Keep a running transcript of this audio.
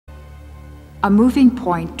A moving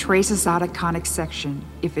point traces out a conic section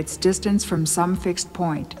if its distance from some fixed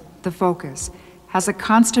point, the focus, has a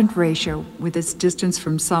constant ratio with its distance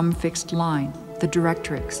from some fixed line, the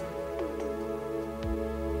directrix.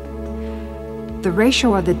 The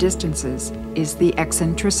ratio of the distances is the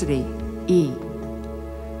eccentricity, E.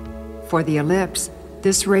 For the ellipse,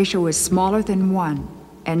 this ratio is smaller than 1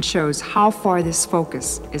 and shows how far this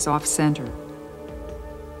focus is off-center.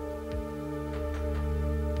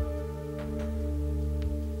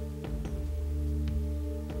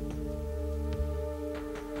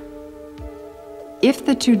 If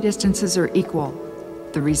the two distances are equal,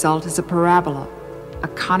 the result is a parabola, a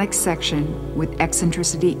conic section with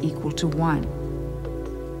eccentricity equal to 1.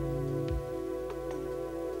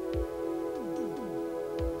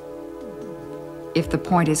 If the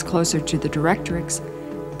point is closer to the directrix,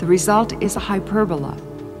 the result is a hyperbola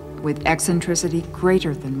with eccentricity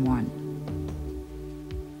greater than 1.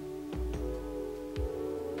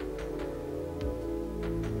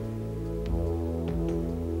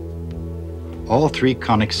 All three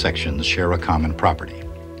conic sections share a common property,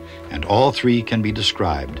 and all three can be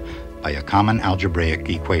described by a common algebraic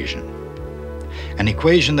equation, an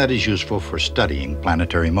equation that is useful for studying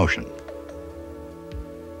planetary motion.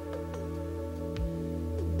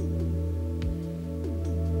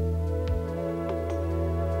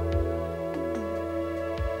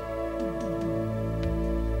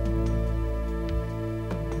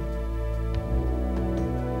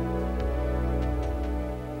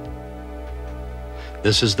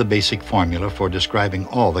 This is the basic formula for describing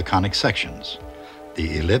all the conic sections: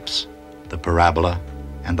 the ellipse, the parabola,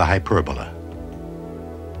 and the hyperbola.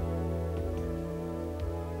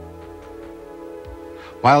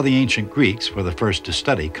 While the ancient Greeks were the first to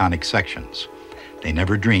study conic sections, they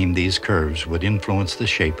never dreamed these curves would influence the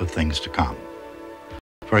shape of things to come.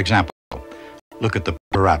 For example, look at the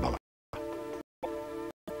parabola.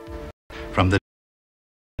 From the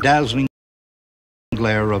dazzling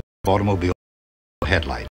glare of automobile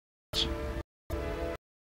headlights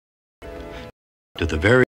to the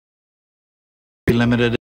very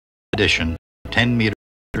limited edition 10-meter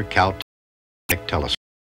Conic telescope.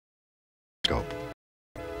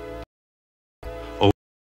 Over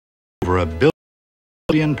 1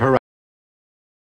 billion parabolas